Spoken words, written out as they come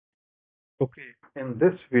Okay, in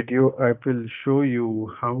this video, I will show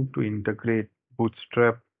you how to integrate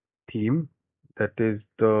Bootstrap theme. That is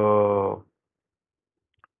the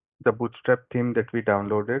Bootstrap theme that we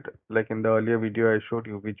downloaded. Like in the earlier video, I showed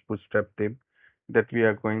you which Bootstrap theme that we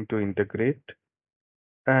are going to integrate.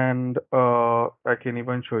 And I can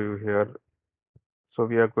even show you here. So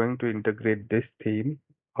we are going to integrate this theme.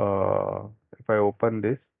 If I open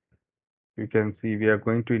this, you can see we are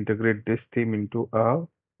going to integrate this theme into a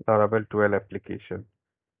Laravel 12 application.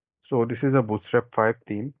 So this is a Bootstrap 5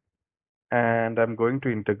 theme, and I'm going to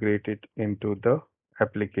integrate it into the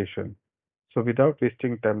application. So without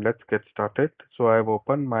wasting time, let's get started. So I've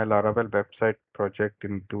opened my Laravel website project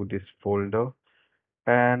into this folder,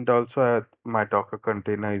 and also my Docker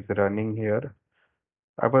container is running here.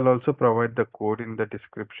 I will also provide the code in the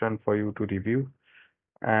description for you to review,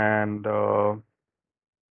 and uh,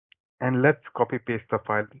 and let's copy paste the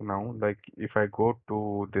files now. Like if I go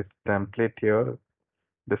to this template here,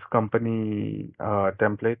 this company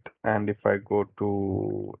template, and if I go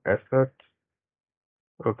to assets.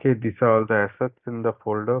 Okay, these are all the assets in the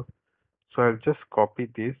folder. So I'll just copy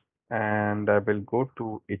this and I will go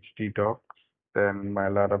to htdocs, then my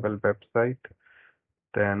Laravel website,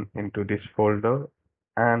 then into this folder,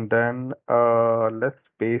 and then let's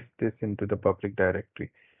paste this into the public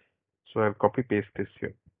directory. So I'll copy paste this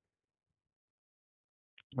here.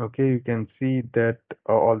 Okay, you can see that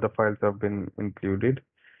all the files have been included.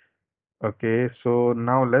 Okay, so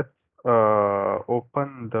now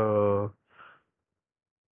open the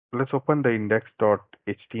let's open the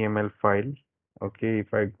index.html file. Okay,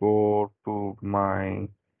 if I go to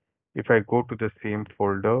the same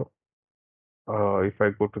folder, if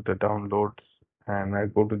I go to the downloads and I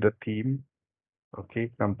go to the theme,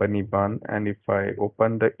 okay, company one, and if I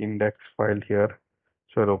open the index file here,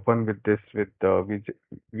 so I'll open with this with the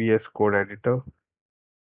VS Code editor.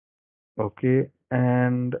 Okay,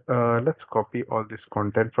 and let's copy all this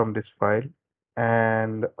content from this file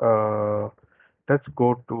and let's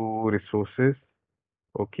go to resources.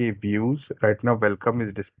 Okay, views. Right now, welcome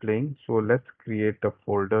is displaying. So let's create a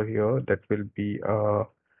folder here that will be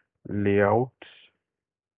layouts.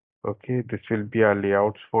 Okay, this will be our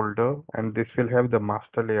layouts folder and this will have the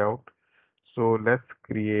master layout. So let's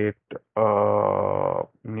create a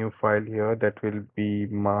new file here that will be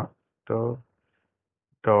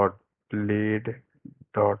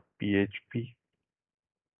master.blade.php,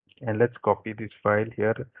 and let's copy this file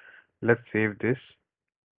here. Let's save this.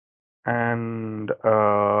 And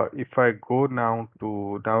if I go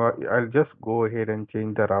I'll just go ahead and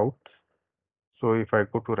change the routes. So if I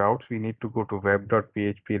go to routes, we need to go to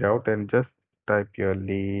web.php route and just type here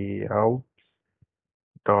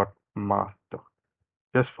layouts.master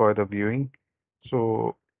just for the viewing.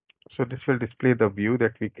 So this will display the view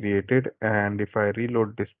that we created. And if I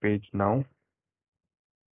reload this page now,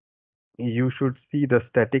 you should see the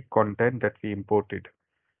static content that we imported.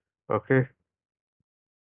 Okay.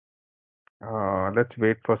 Let's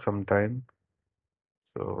wait for some time.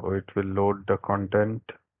 So it will load the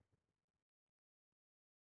content.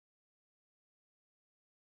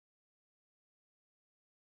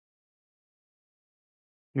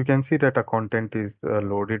 You can see that our content is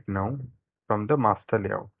loaded now from the master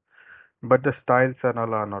layout, but the styles and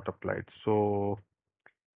all are not applied. So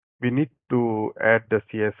we need to add the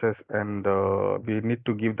CSS and we need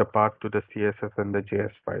to give the path to the CSS and the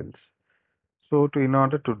JS files. So in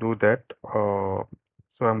order to do that, so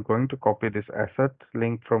I'm going to copy this asset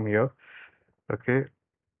link from here. Okay,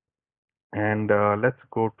 and let's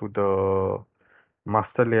go to the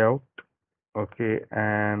master layout. Okay,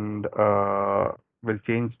 and we'll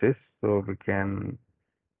change this so we can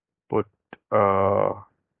put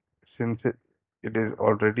since it is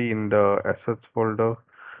already in the assets folder,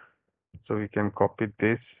 so we can copy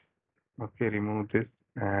this. Okay, remove this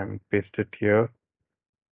and paste it here.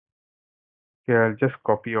 Okay, I'll just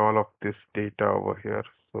copy all of this data over here.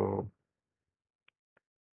 So,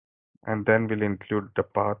 and then we'll include the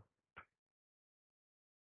path.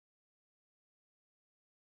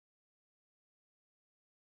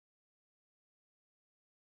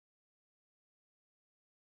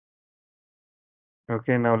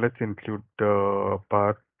 Okay, now let's include the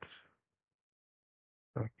paths.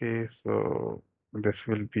 Okay, so this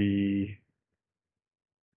will be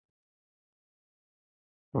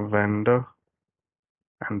vendor,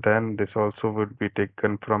 and then this also would be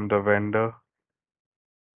taken from the vendor.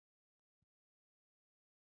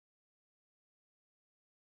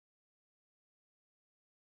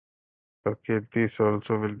 Okay, this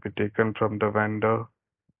also will be taken from the vendor.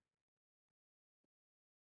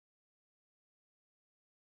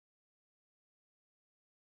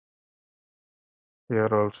 Here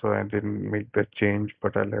also I didn't make the change,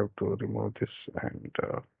 but I'll have to remove this and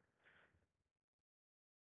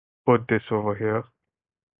put this over here.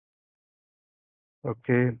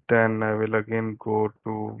 Okay, then I will again go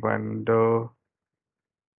to vendor.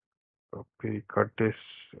 Okay, cut this.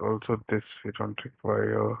 Also this we don't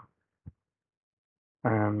require.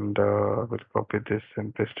 And we'll copy this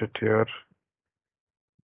and paste it here.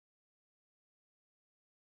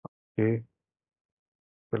 Okay,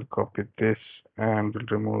 we'll copy this and we'll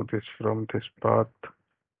remove this from this path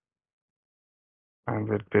and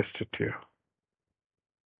we'll paste it here.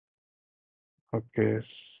 Okay,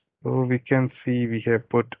 so we can see we have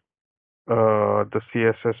put the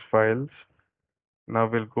CSS files. Now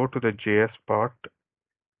we'll go to the JS part.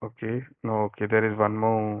 Okay, no, okay, there is one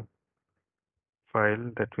more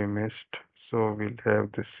file that we missed. So we'll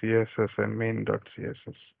have the CSS and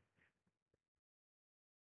main.css.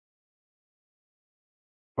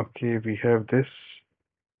 Okay, we have this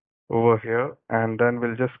over here, and then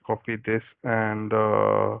we'll just copy this and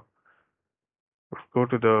go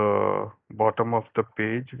to the bottom of the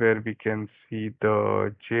page where we can see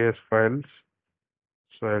the JS files.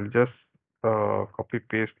 So I'll just copy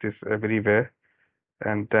paste this everywhere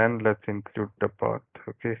and then let's include the path.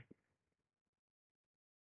 Okay.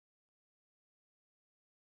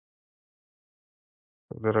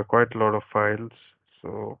 There are quite a lot of files.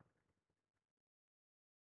 So,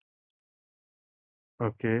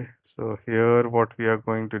 okay. So here what we are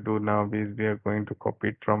going to do now is we are going to copy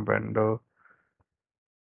it from vendor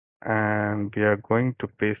and we are going to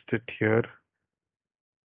paste it here.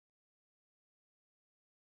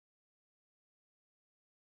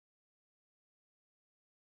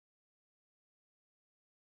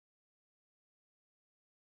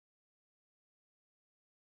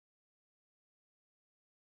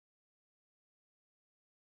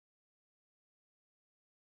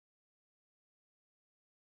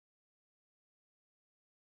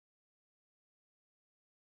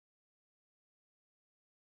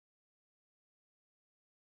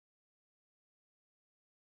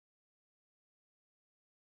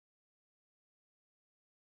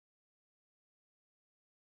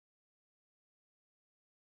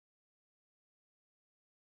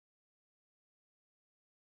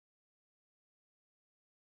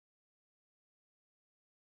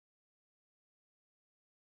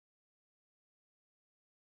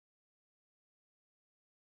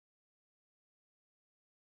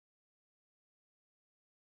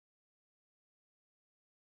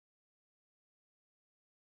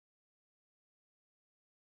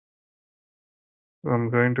 So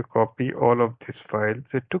I'm going to copy all of these files.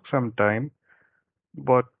 It took some time,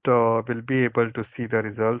 but we'll be able to see the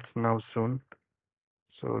results now soon.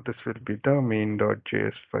 So this will be the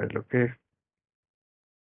main.js file, okay?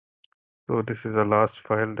 So this is the last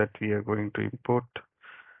file that we are going to import.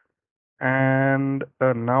 And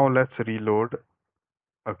now let's reload.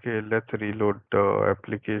 Okay, let's reload the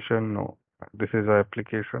application. No, this is our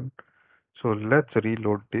application. So let's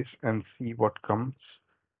reload this and see what comes.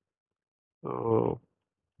 So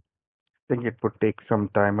I think it would take some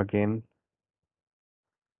time again.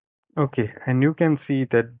 Okay, and you can see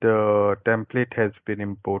that the template has been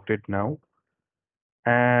imported now.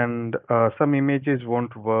 And some images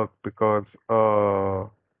won't work because I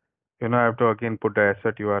have to again put the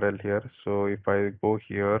asset URL here. So if I go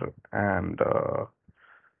here and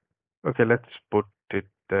okay, let's put it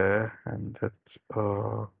there and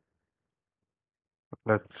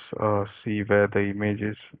let's see where the image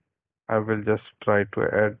is. I will just try to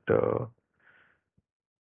add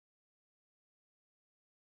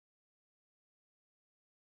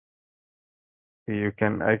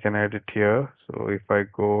I can add it here. So if I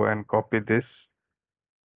go and copy this,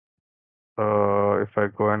 if I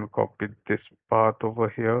go and copy this path over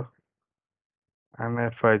here, and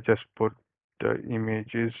if I just put the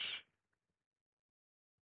images,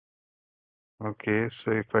 okay,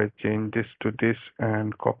 so if I change this to this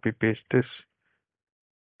and copy paste this,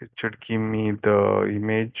 it should give me the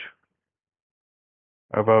image,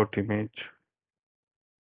 about image.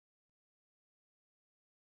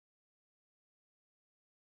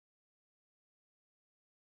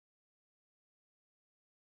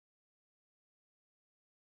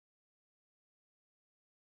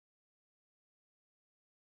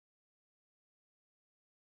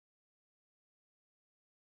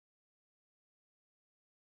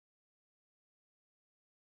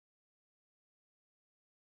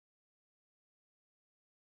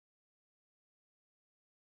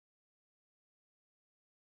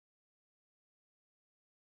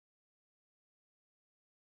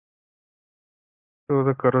 So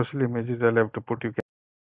the carousel images I'll have to put, you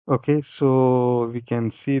Okay, so we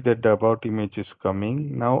can see that the about image is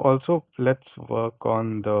coming. Now also let's work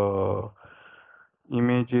on the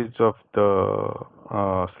images of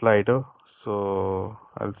the slider. So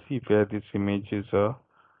I'll see where these images are,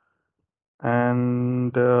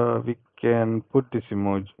 and we can put these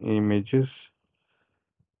images.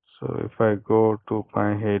 So if I go to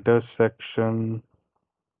my header section,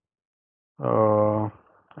 uh,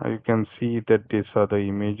 you can see that these are the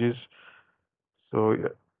images. So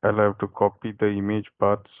I'll have to copy the image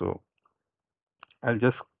path. So I'll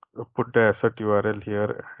just put the asset URL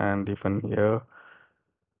here and even here.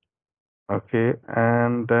 Okay,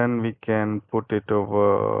 and then we can put it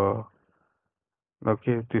over.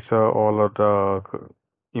 Okay, these are all of the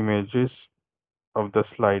images of the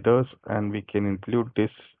sliders, and we can include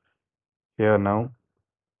this here now.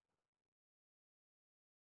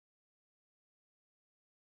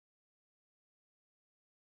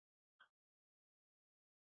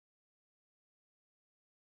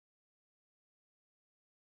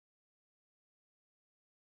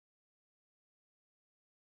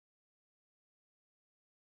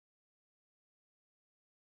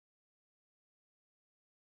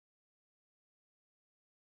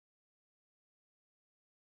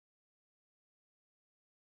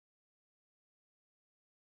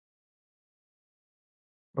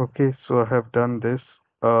 Okay, so I have done this.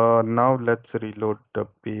 Now let's reload the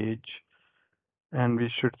page, and we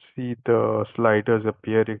should see the sliders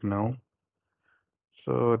appearing now.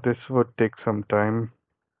 So this would take some time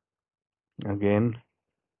again,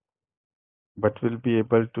 but we'll be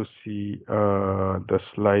able to see the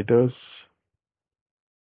sliders,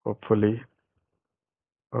 hopefully.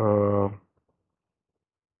 Uh,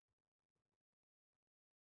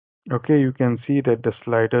 okay, you can see that the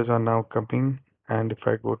sliders are now coming, and if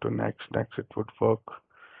I go to next, it would work.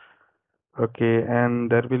 Okay,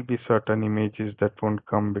 and there will be certain images that won't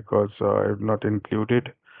come because I've not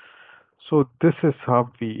included. So this is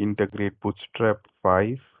how we integrate Bootstrap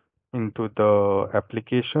 5 into the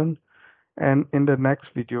application. And in the next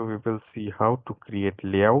video, we will see how to create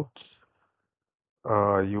layouts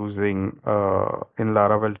using in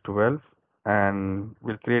Laravel 12, and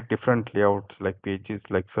we'll create different layouts like pages,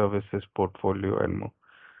 like services, portfolio, and more.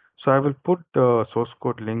 So I will put the source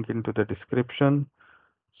code link into the description.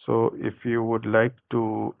 So if you would like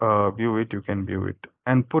to view it, you can view it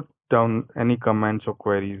and put down any comments or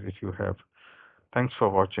queries if you have. Thanks for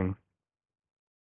watching.